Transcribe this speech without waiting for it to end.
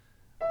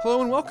Hello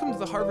and welcome to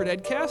the Harvard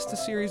EdCast, a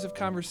series of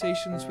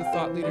conversations with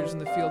thought leaders in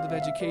the field of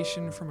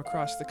education from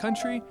across the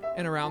country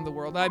and around the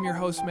world. I'm your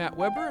host, Matt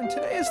Weber, and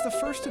today is the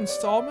first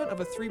installment of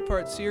a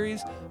three-part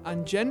series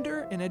on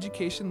gender and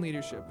education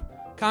leadership.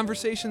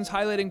 Conversations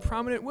highlighting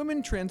prominent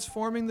women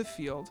transforming the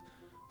field.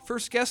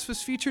 First guest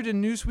was featured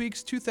in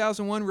Newsweek's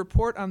 2001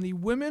 report on the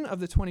women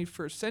of the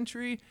 21st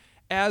century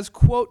as,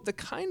 quote, the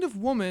kind of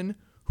woman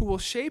who will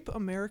shape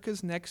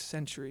America's next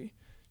century.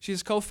 She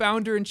is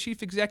co-founder and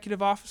chief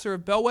executive officer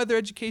of Bellwether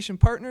Education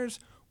Partners.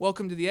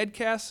 Welcome to the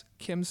EdCast,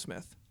 Kim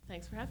Smith.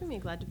 Thanks for having me.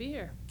 Glad to be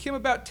here. Kim,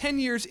 about 10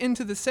 years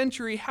into the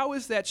century, how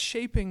is that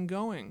shaping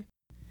going?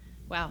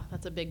 Wow,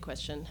 that's a big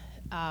question.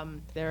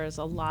 There is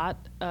a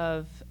lot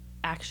of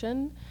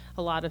action,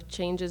 a lot of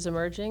changes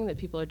emerging that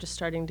people are just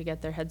starting to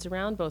get their heads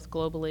around, both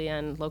globally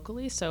and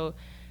locally. So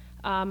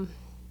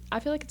I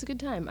feel like it's a good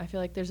time. I feel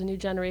like there's a new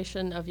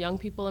generation of young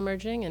people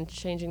emerging and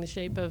changing the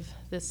shape of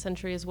this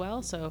century as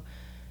well. So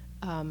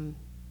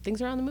things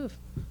are on the move.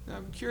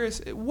 I'm curious,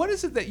 what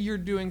is it that you're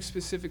doing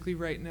specifically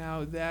right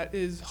now that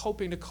is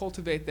hoping to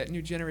cultivate that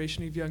new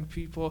generation of young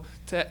people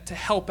to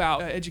help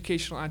out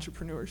educational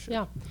entrepreneurship?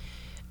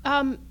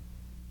 Yeah.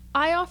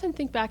 I often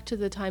think back to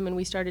the time when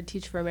we started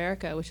Teach for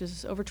America, which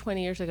is over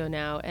 20 years ago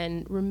now,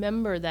 and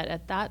remember that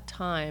at that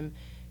time,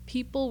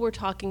 people were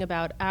talking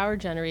about our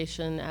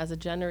generation as a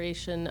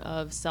generation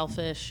of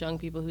selfish young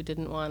people who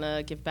didn't want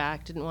to give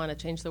back, didn't want to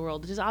change the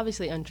world, which is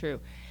obviously untrue.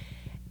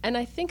 And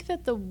I think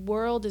that the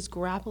world is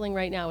grappling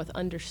right now with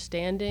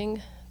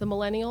understanding the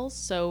millennials.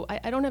 So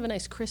I don't have a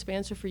nice crisp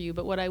answer for you,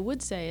 but what I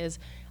would say is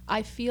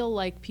I feel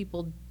like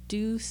people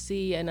do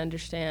see and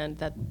understand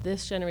that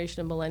this generation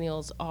of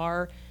millennials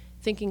are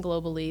thinking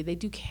globally. They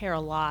do care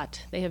a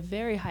lot. They have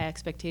very high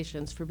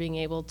expectations for being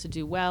able to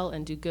do well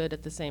and do good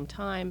at the same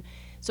time.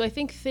 So I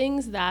think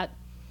things that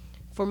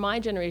for my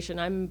generation,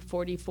 I'm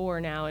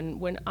 44 now, and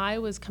when I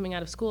was coming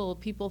out of school,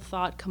 people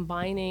thought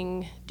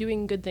combining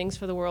doing good things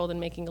for the world and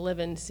making a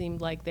living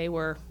seemed like they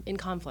were in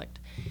conflict.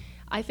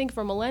 I think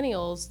for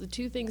millennials, the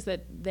two things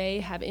that they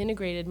have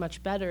integrated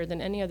much better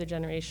than any other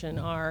generation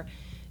are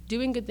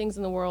doing good things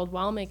in the world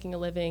while making a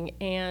living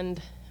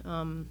and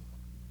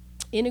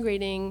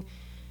integrating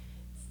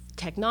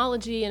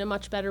technology in a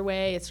much better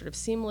way. It's sort of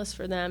seamless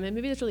for them, and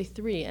maybe there's really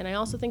three. And I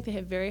also think they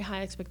have very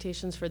high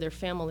expectations for their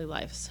family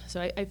lives.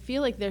 So I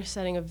feel like they're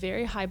setting a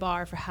very high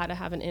bar for how to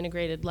have an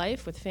integrated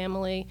life with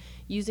family,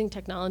 using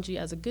technology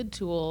as a good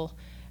tool,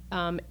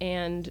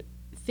 and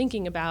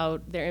thinking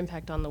about their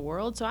impact on the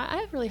world. So I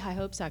have really high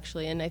hopes,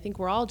 actually, and I think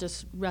we're all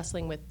just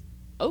wrestling with,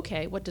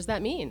 okay, what does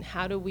that mean?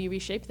 How do we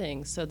reshape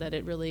things so that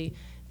it really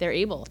they're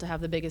able to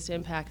have the biggest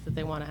impact that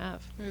they want to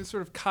have? It's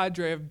sort of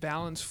cadre of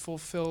balanced,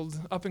 fulfilled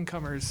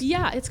up-and-comers.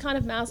 Yeah, it's kind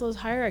of Maslow's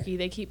hierarchy.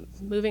 They keep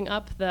moving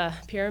up the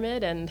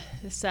pyramid and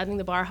setting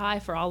the bar high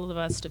for all of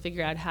us to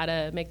figure out how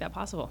to make that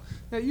possible.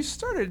 Now, you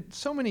started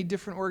so many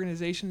different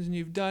organizations, and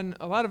you've done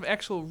a lot of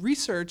actual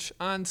research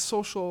on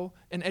social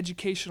and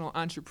educational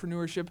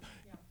entrepreneurship.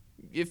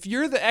 If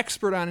you're the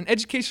expert on an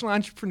educational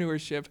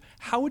entrepreneurship,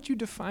 how would you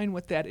define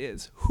what that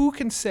is? Who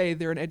can say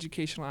they're an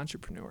educational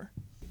entrepreneur?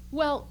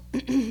 Well,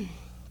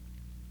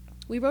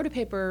 we wrote a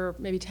paper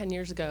maybe 10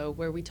 years ago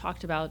where we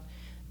talked about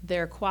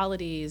their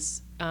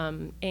qualities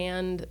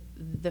and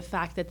the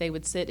fact that they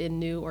would sit in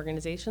new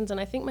organizations. And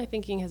I think my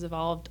thinking has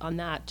evolved on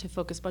that to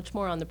focus much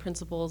more on the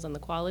principles and the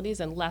qualities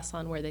and less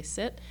on where they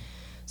sit.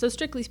 So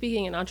strictly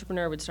speaking, an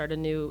entrepreneur would start a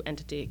new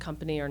entity,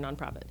 company, or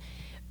nonprofit.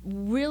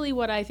 Really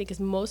what I think is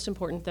most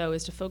important, though,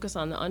 is to focus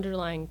on the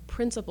underlying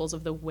principles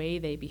of the way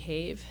they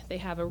behave. They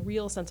have a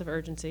real sense of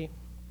urgency.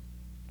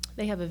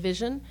 They have a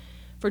vision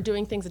for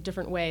doing things a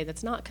different way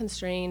that's not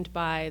constrained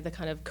by the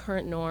kind of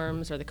current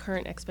norms or the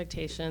current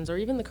expectations or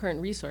even the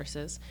current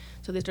resources.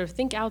 So they sort of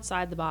think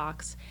outside the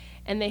box,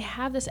 and they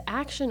have this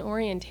action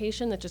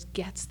orientation that just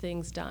gets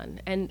things done.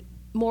 And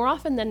more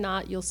often than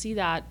not, you'll see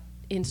that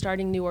in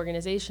starting new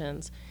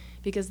organizations,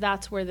 because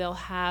that's where they'll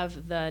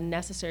have the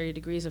necessary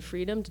degrees of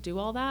freedom to do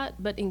all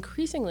that. But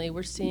increasingly,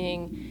 we're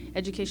seeing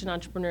education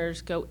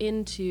entrepreneurs go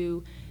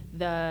into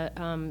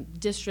the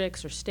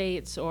districts or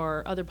states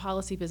or other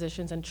policy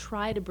positions and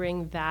try to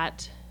bring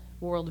that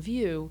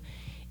worldview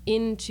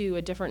into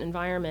a different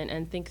environment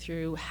and think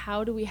through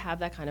how do we have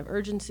that kind of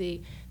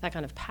urgency, that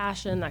kind of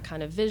passion, that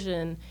kind of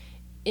vision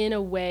in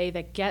a way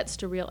that gets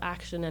to real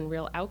action and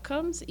real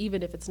outcomes,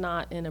 even if it's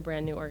not in a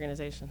brand new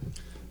organization.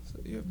 So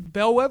you have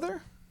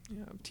Bellwether, you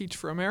have Teach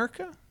for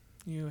America,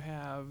 you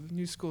have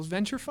New Schools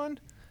Venture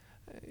Fund.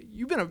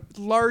 You've been a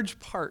large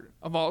part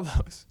of all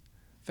those,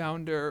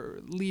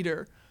 founder,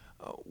 leader.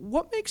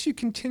 What makes you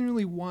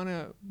continually want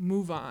to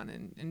move on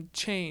and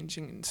change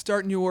and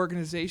start new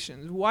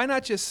organizations? Why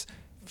not just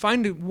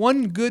find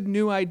one good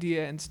new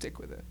idea and stick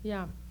with it?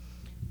 Yeah.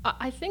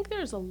 I think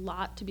there's a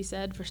lot to be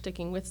said for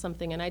sticking with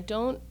something, and I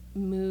don't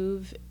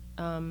move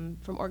from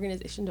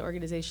organization to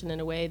organization in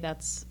a way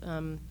that's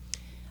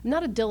I'm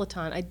not a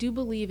dilettante. I do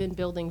believe in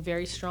building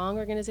very strong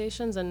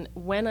organizations, and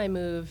when I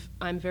move,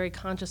 I'm very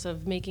conscious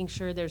of making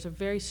sure there's a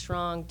very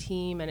strong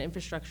team and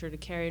infrastructure to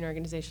carry an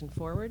organization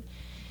forward.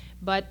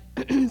 But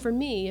for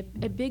me,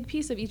 a big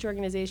piece of each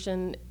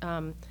organization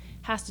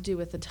has to do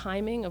with the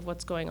timing of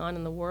what's going on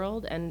in the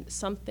world, and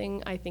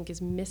something I think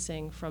is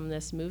missing from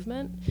this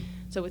movement.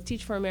 So with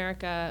Teach for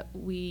America,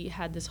 we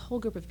had this whole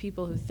group of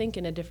people who think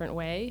in a different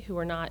way, who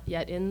are not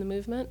yet in the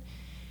movement.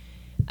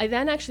 I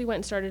then actually went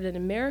and started an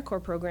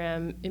AmeriCorps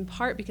program, in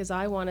part because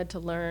I wanted to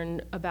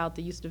learn about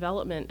the youth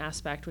development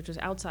aspect, which was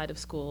outside of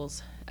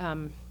schools.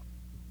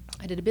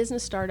 I did a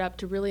business startup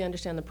to really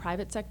understand the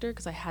private sector,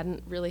 because I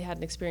hadn't really had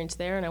an experience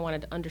there, and I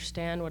wanted to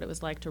understand what it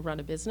was like to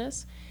run a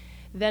business.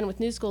 Then with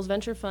New Schools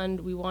Venture Fund,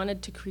 we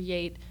wanted to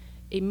create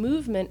a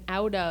movement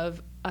out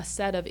of a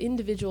set of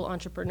individual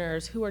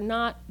entrepreneurs who are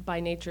not by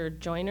nature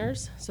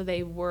joiners. So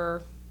they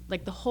were,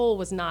 like, the whole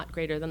was not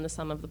greater than the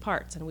sum of the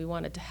parts, and we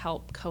wanted to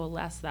help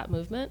coalesce that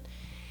movement.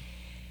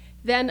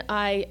 Then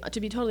I, to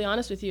be totally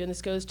honest with you, and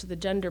this goes to the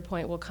gender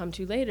point we'll come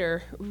to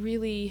later,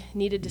 really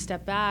needed to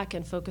step back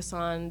and focus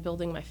on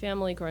building my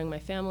family, growing my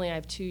family. I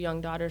have 2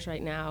 young daughters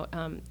right now,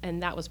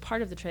 and that was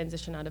part of the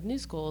transition out of New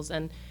Schools.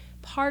 And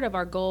part of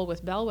our goal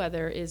with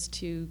Bellwether is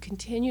to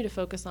continue to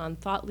focus on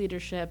thought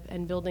leadership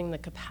and building the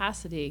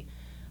capacity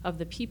of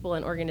the people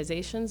and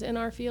organizations in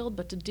our field,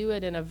 but to do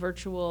it in a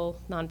virtual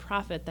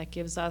nonprofit that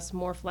gives us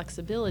more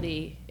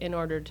flexibility in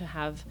order to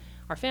have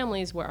our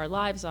families where our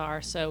lives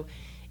are. So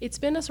it's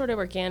been a sort of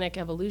organic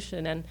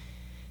evolution, and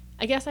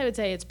I guess I would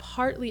say it's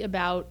partly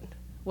about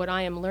what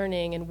I am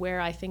learning and where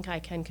I think I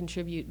can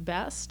contribute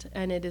best,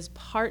 and it is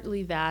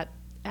partly that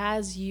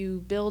as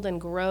you build and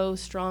grow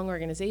strong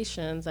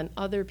organizations and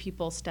other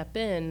people step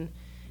in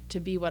to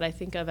be what I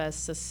think of as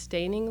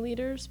sustaining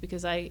leaders,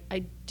 because I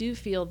do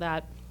feel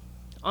that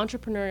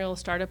entrepreneurial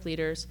startup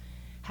leaders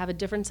have a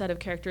different set of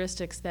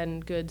characteristics than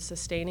good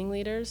sustaining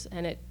leaders,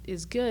 and it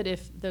is good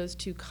if those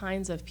 2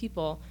 kinds of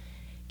people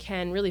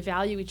can really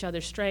value each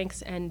other's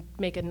strengths and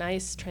make a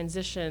nice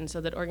transition so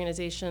that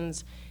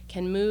organizations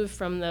can move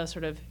from the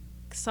sort of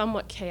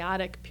somewhat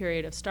chaotic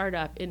period of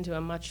startup into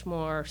a much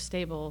more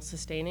stable,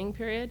 sustaining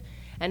period.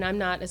 And I'm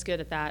not as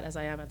good at that as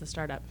I am at the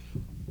startup.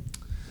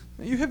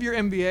 You have your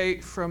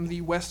MBA from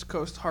the West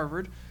Coast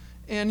Harvard,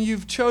 and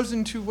you've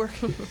chosen to work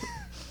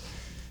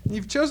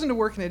You've chosen to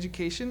work in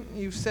education.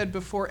 You've said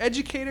before,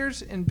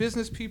 educators and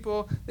business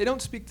people, they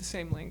don't speak the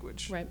same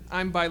language. Right.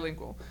 I'm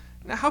bilingual.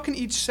 Now, how can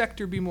each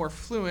sector be more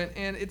fluent?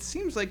 And it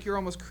seems like you're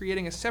almost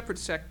creating a separate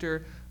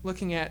sector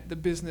looking at the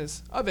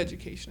business of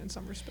education in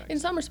some respects. In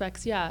some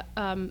respects, yeah.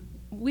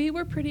 We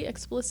were pretty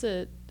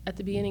explicit at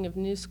the beginning of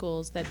New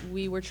Schools that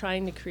we were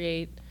trying to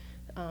create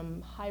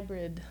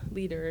hybrid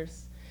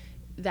leaders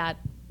that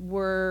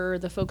were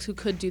the folks who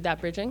could do that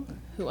bridging,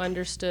 who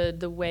understood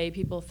the way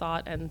people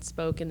thought and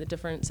spoke in the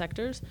different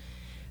sectors.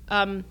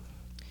 And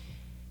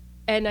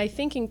I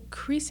think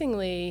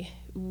increasingly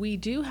we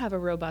do have a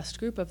robust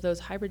group of those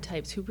hybrid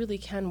types who really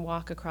can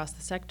walk across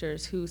the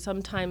sectors, who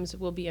sometimes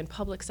will be in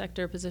public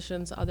sector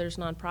positions, others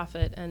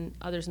nonprofit, and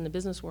others in the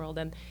business world.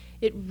 And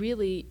it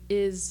really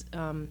is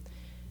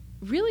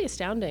really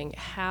astounding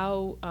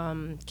how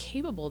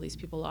capable these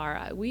people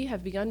are. We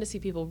have begun to see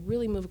people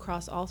really move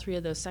across all 3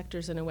 of those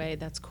sectors in a way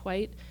that's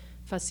quite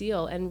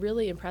facile and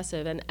really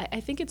impressive. And I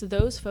think it's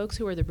those folks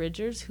who are the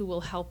bridgers who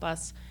will help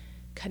us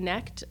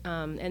connect.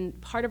 And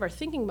part of our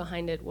thinking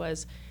behind it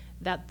was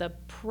that the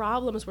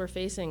problems we're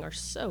facing are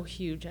so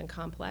huge and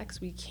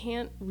complex. We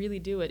can't really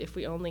do it if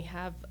we only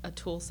have a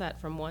tool set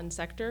from one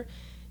sector.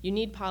 You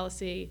need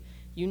policy,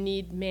 you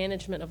need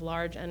management of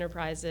large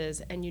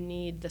enterprises, and you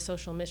need the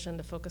social mission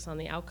to focus on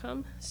the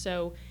outcome.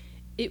 So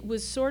it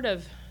was sort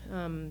of,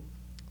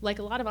 like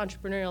a lot of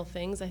entrepreneurial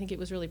things, I think it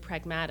was really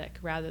pragmatic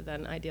rather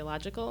than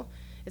ideological.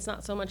 It's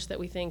not so much that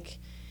we think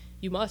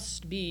you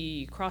must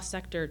be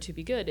cross-sector to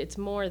be good. It's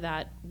more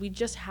that we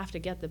just have to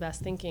get the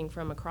best thinking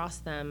from across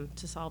them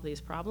to solve these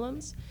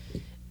problems.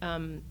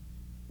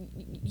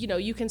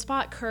 You can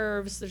spot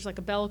curves. There's like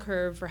a bell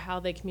curve for how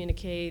they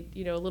communicate,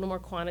 a little more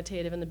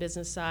quantitative in the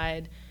business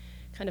side,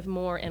 kind of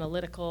more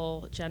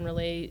analytical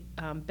generally,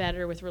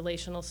 better with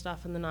relational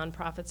stuff in the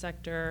nonprofit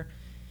sector,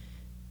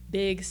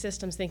 big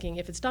systems thinking.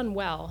 If it's done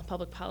well,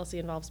 public policy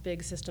involves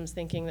big systems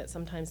thinking that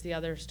sometimes the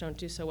others don't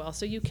do so well.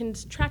 So you can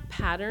track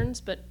patterns,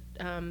 but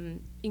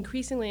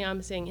increasingly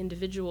I'm seeing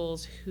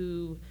individuals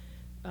who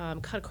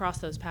cut across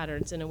those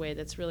patterns in a way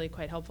that's really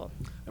quite helpful.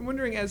 I'm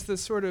wondering, as the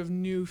sort of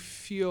new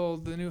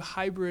field, the new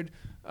hybrid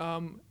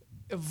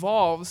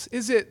evolves,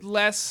 is it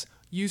less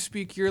you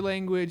speak your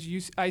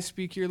language, I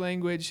speak your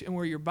language, and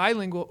where you're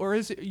bilingual, or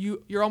is it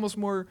you're almost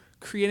more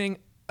creating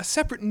a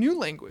separate new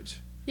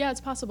language? Yeah,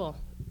 it's possible.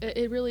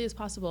 It really is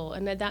possible.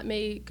 And that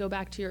may go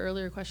back to your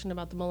earlier question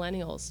about the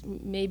millennials.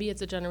 Maybe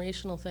it's a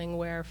generational thing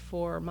where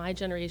for my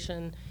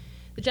generation,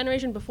 the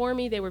generation before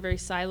me, they were very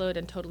siloed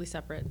and totally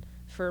separate.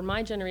 For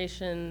my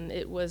generation,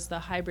 it was the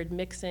hybrid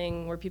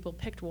mixing where people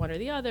picked one or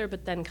the other,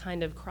 but then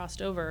kind of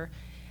crossed over.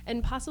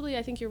 And possibly,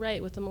 I think you're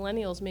right, with the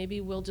millennials,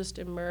 maybe we'll just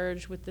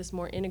emerge with this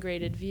more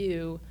integrated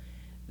view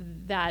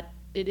that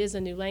it is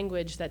a new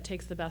language that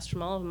takes the best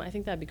from all of them. I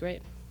think that'd be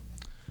great.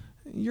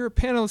 You're a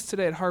panelist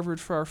today at Harvard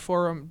for our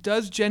forum,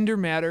 Does Gender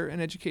Matter in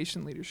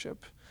Education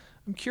Leadership?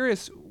 I'm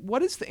curious,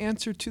 what is the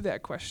answer to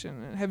that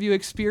question? Have you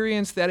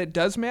experienced that it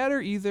does matter,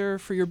 either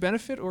for your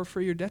benefit or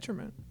for your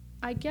detriment?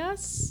 I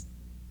guess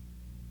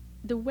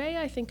the way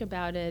I think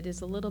about it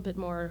is a little bit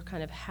more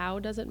kind of how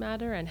does it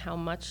matter and how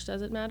much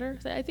does it matter.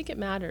 I think it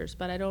matters,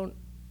 but I don't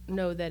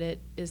know that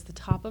it is the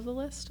top of the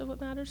list of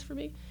what matters for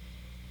me.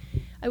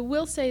 I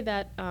will say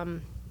that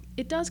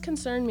it does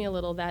concern me a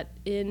little that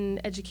in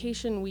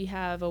education we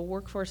have a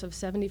workforce of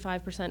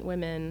 75%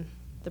 women,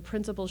 the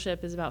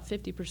principalship is about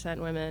 50%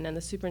 women, and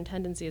the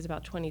superintendency is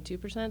about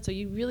 22%. So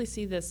you really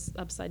see this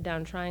upside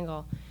down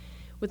triangle.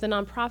 With the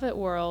nonprofit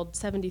world,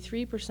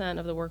 73%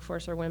 of the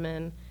workforce are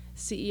women.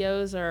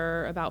 CEOs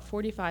are about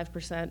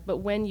 45%, but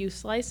when you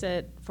slice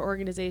it for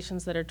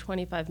organizations that are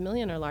 25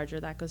 million or larger,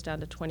 that goes down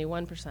to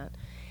 21%.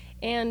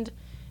 And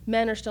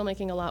men are still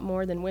making a lot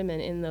more than women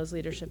in those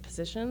leadership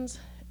positions.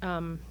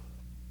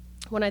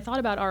 When I thought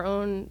about our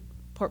own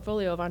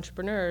portfolio of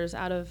entrepreneurs,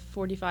 out of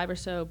 45 or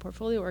so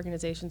portfolio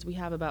organizations, we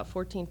have about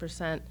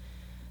 14%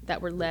 that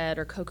were led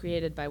or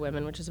co-created by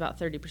women, which is about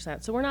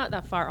 30%. So we're not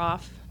that far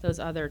off those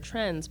other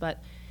trends,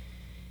 but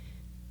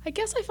I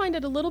guess I find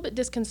it a little bit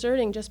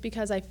disconcerting just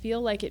because I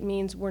feel like it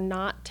means we're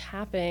not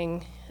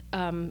tapping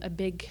a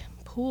big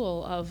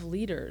pool of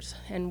leaders,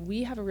 and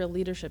we have a real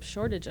leadership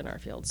shortage in our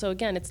field. So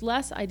again, it's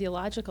less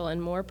ideological and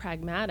more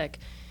pragmatic.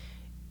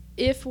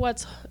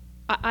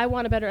 I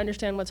want to better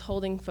understand what's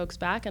holding folks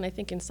back, and I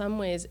think in some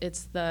ways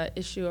it's the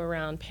issue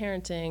around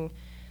parenting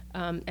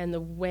and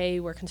the way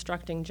we're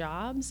constructing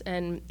jobs.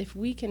 And if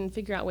we can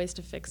figure out ways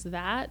to fix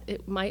that,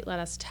 it might let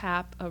us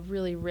tap a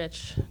really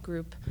rich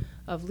group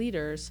of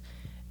leaders.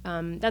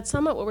 That's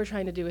somewhat what we're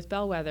trying to do with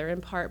Bellwether, in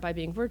part by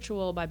being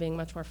virtual, by being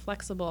much more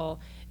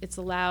flexible. It's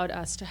allowed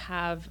us to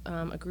have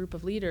a group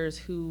of leaders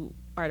who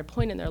are at a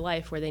point in their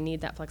life where they need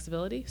that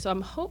flexibility. So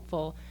I'm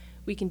hopeful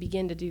we can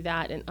begin to do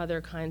that in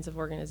other kinds of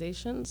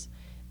organizations,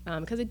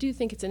 because I do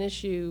think it's an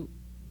issue.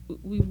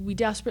 We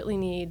desperately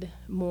need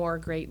more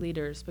great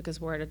leaders because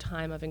we're at a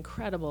time of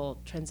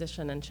incredible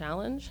transition and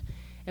challenge,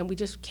 and we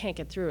just can't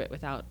get through it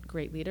without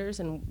great leaders.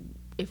 And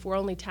if we're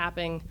only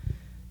tapping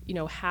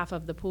half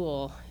of the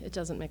pool, it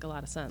doesn't make a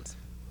lot of sense.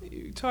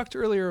 You talked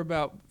earlier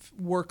about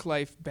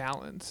work-life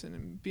balance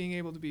and being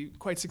able to be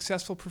quite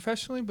successful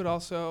professionally, but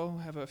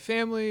also have a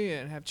family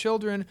and have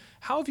children.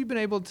 How have you been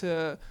able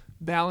to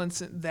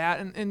balance that?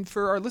 And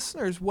for our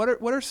listeners, what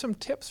are some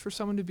tips for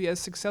someone to be as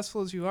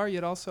successful as you are,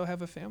 yet also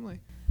have a family?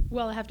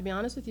 Well, I have to be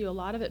honest with you, a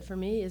lot of it for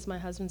me is my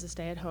husband's a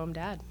stay-at-home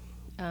dad,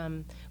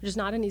 which is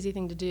not an easy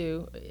thing to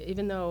do,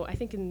 even though I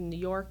think in New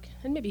York,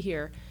 and maybe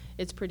here,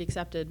 it's pretty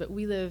accepted. But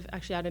we live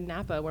actually out in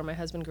Napa, where my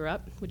husband grew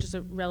up, which is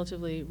a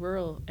relatively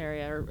rural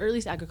area, or at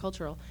least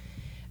agricultural.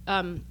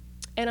 And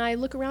I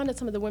look around at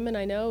some of the women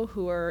I know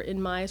who are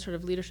in my sort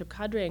of leadership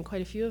cadre, and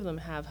quite a few of them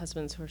have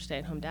husbands who are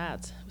stay-at-home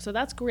dads. So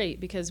that's great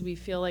because we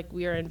feel like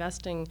we are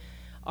investing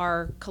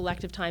our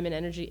collective time and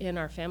energy in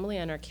our family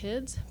and our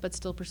kids, but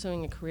still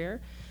pursuing a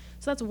career.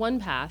 So that's one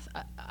path.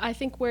 I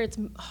think where it's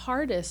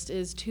hardest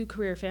is two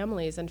career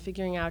families and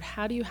figuring out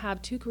how do you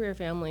have two career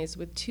families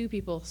with two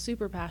people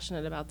super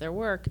passionate about their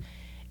work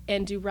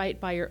and do right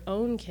by your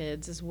own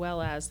kids as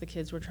well as the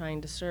kids we're trying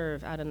to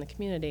serve out in the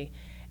community.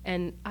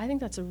 And I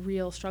think that's a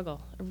real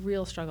struggle.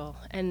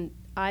 And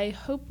I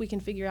hope we can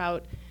figure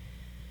out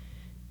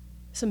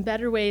some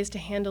better ways to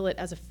handle it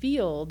as a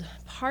field,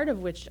 part of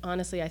which,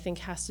 honestly, I think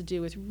has to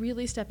do with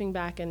really stepping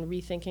back and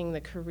rethinking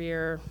the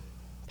career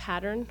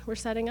pattern we're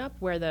setting up,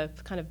 where the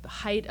kind of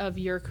height of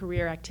your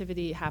career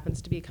activity happens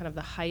to be kind of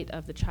the height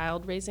of the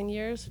child raising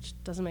years, which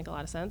doesn't make a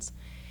lot of sense.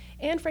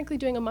 And frankly,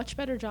 doing a much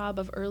better job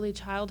of early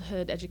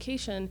childhood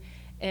education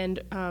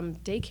and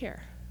daycare,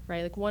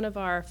 right? Like one of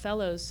our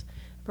fellows,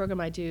 program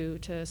I do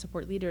to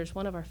support leaders,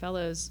 one of our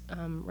fellows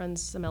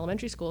runs some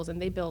elementary schools,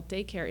 and they built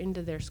daycare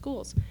into their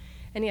schools.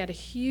 And he had a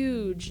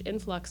huge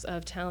influx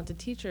of talented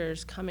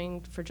teachers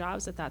coming for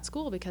jobs at that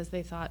school because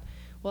they thought,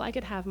 well, I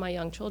could have my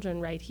young children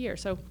right here.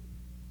 So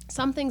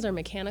some things are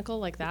mechanical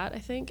like that, I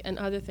think, and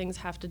other things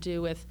have to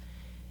do with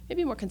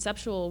maybe more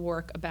conceptual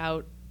work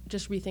about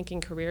just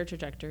rethinking career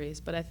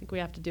trajectories. But I think we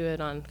have to do it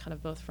on kind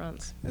of both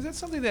fronts. Is that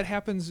something that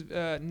happens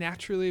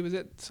naturally? Was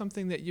it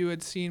something that you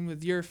had seen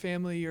with your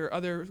family or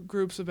other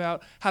groups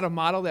about how to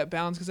model that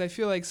balance? Because I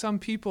feel like some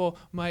people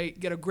might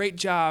get a great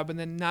job and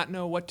then not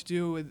know what to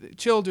do with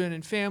children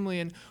and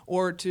family,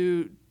 or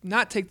to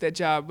not take that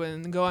job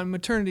and go on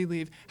maternity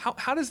leave.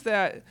 How does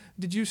that,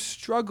 did you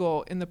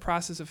struggle in the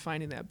process of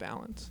finding that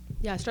balance?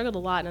 Yeah, I struggled a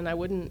lot, and I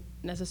wouldn't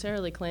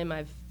necessarily claim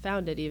I've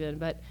found it even,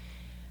 but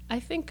I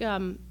think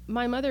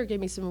my mother gave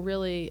me some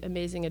really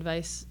amazing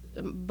advice.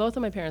 Both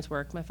of my parents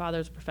worked. My father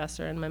was a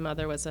professor, and my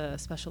mother was a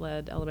special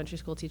ed elementary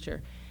school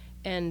teacher.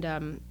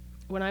 And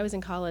when I was in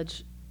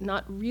college,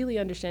 not really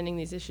understanding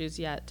these issues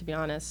yet, to be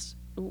honest,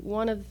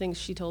 one of the things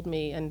she told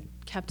me and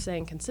kept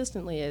saying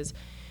consistently is,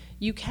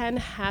 you can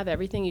have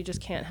everything, you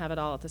just can't have it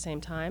all at the same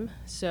time.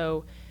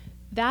 So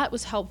that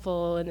was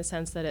helpful in the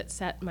sense that it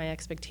set my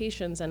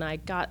expectations, and I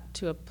got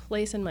to a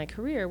place in my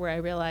career where I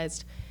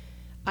realized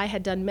I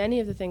had done many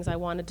of the things I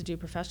wanted to do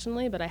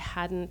professionally, but I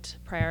hadn't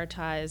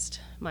prioritized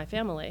my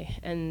family.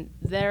 And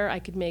there I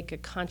could make a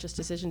conscious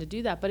decision to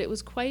do that. But it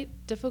was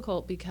quite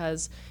difficult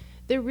because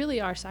there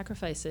really are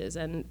sacrifices.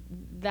 And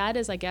that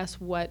is, I guess,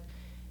 what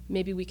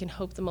maybe we can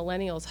hope the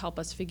millennials help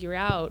us figure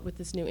out with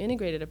this new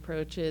integrated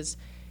approach is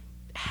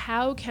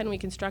how can we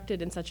construct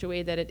it in such a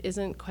way that it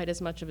isn't quite as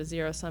much of a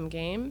zero-sum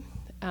game?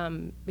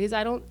 Because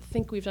I don't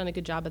think we've done a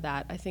good job of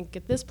that. I think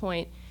at this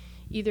point,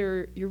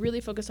 either you're really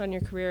focused on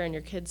your career and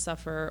your kids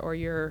suffer, or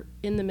you're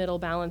in the middle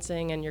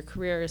balancing and your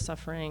career is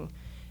suffering.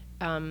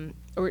 And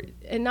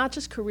not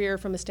just career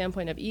from a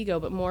standpoint of ego,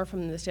 but more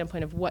from the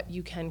standpoint of what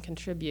you can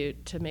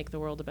contribute to make the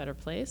world a better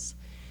place.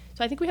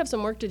 So I think we have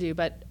some work to do,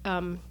 but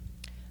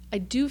I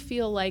do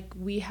feel like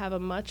we have a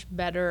much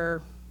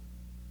better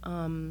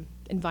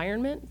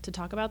environment to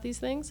talk about these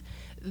things.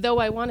 Though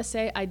I want to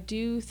say I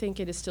do think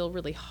it is still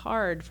really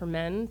hard for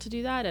men to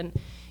do that. And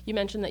you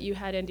mentioned that you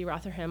had Andy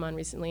Rotherham on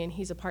recently, and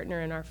he's a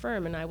partner in our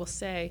firm. And I will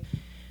say,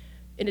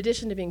 in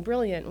addition to being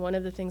brilliant, one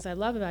of the things I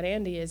love about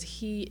Andy is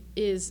he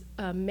is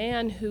a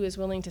man who is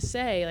willing to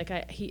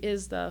say, he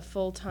is the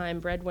full-time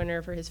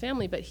breadwinner for his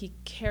family, but he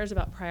cares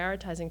about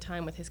prioritizing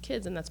time with his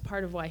kids, and that's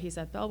part of why he's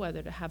at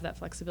Bellwether, to have that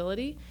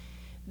flexibility.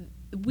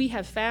 We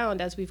have found,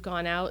 as we've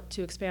gone out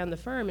to expand the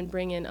firm and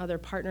bring in other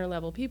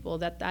partner-level people,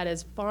 that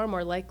is far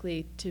more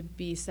likely to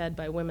be said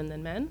by women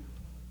than men.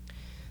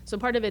 So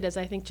part of it is,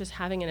 I think, just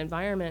having an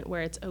environment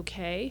where it's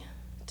okay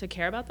to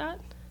care about that,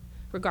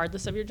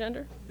 regardless of your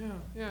gender.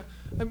 Yeah.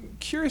 I'm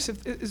curious,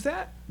 is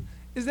that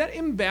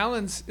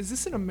imbalance, is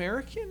this an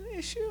American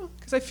issue?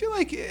 Because I feel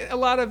like a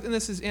lot of, and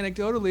this is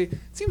anecdotally, it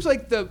seems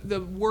like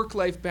the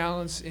work-life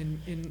balance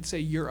in say,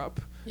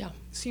 Europe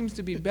seems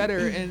to be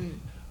better.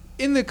 And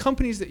in the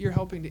companies that you're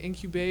helping to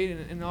incubate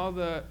and all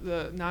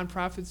the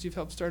nonprofits you've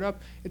helped start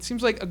up, it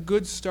seems like a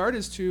good start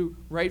is to,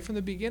 right from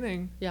the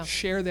beginning,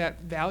 share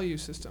that value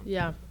system.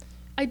 Yeah.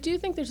 I do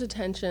think there's a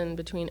tension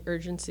between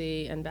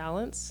urgency and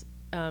balance.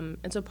 And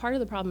so part of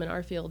the problem in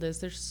our field is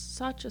there's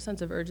such a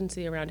sense of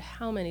urgency around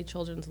how many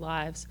children's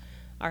lives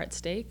are at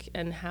stake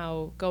and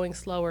how going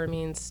slower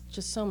means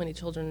just so many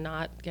children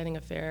not getting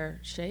a fair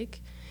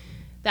shake.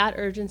 That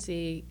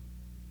urgency,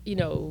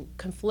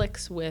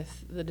 conflicts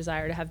with the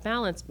desire to have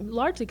balance,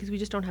 largely because we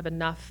just don't have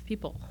enough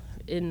people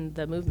in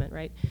the movement,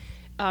 right?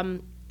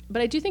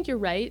 But I do think you're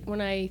right.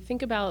 When I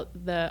think about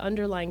the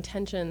underlying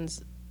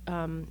tensions,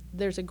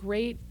 there's a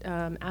great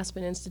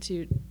Aspen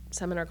Institute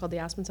seminar called the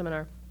Aspen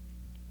Seminar.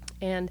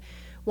 And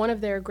one of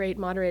their great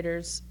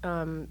moderators,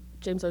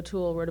 James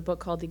O'Toole, wrote a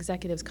book called The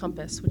Executive's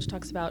Compass, which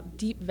talks about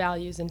deep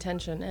values and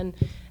tension. And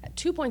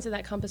 2 points of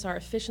that compass are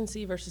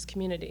efficiency versus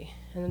community,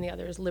 and then the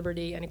other is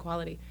liberty and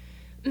equality.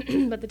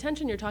 But the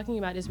tension you're talking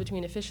about is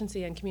between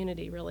efficiency and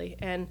community, really.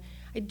 And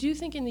I do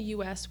think in the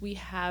U.S. we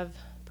have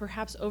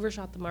perhaps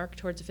overshot the mark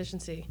towards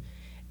efficiency.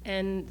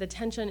 And the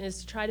tension is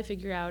to try to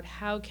figure out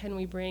how can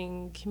we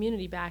bring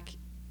community back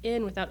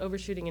in without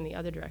overshooting in the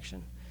other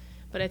direction.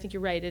 But I think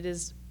you're right. It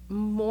is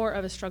more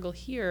of a struggle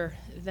here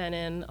than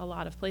in a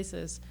lot of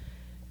places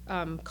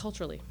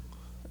culturally.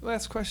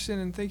 Last question,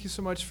 and thank you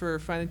so much for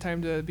finding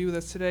time to be with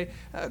us today.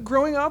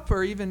 Growing up,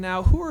 or even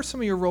now, who are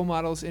some of your role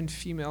models in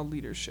female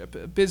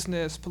leadership,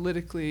 business,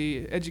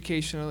 politically,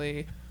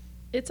 educationally?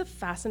 It's a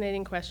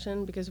fascinating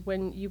question because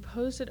when you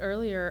posed it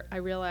earlier, I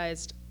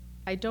realized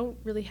I don't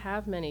really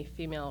have many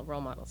female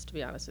role models, to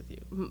be honest with you.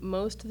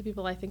 Most of the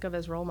people I think of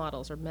as role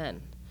models are men.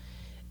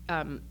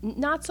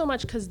 Not so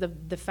much because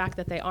the fact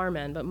that they are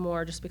men, but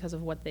more just because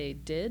of what they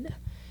did.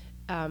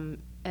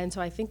 And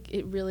so I think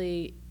it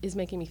really is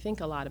making me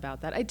think a lot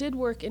about that. I did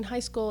work in high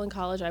school and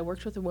college. I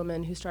worked with a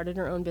woman who started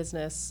her own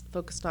business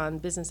focused on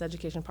business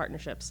education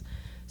partnerships.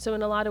 So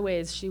in a lot of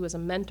ways, she was a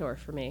mentor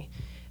for me.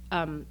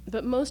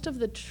 But most of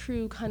the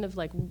true kind of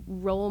like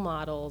role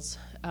models,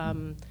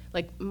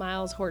 like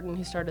Miles Horton,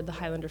 who started the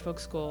Highlander Folk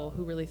School,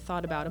 who really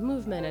thought about a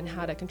movement and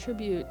how to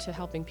contribute to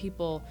helping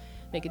people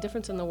make a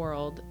difference in the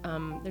world.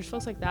 There's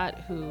folks like that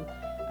who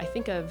I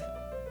think of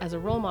as a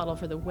role model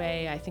for the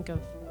way I think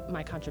of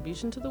my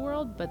contribution to the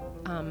world, but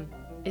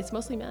it's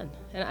mostly men.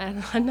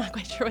 And I'm not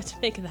quite sure what to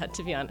make of that,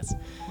 to be honest.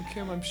 Well,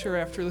 Kim, I'm sure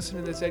after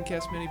listening to this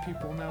Edcast, many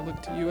people now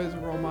look to you as a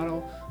role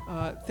model.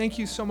 Thank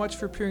you so much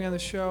for appearing on the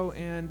show,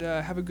 and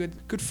have a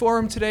good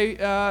forum today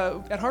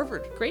at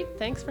Harvard. Great.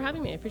 Thanks for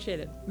having me. I appreciate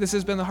it. This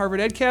has been the Harvard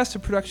Edcast, a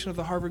production of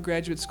the Harvard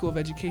Graduate School of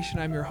Education.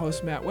 I'm your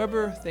host, Matt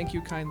Weber. Thank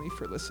you kindly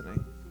for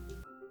listening.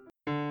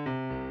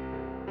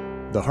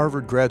 The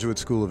Harvard Graduate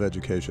School of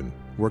Education,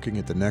 working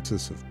at the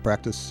nexus of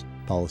practice,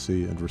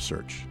 policy, and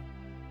research.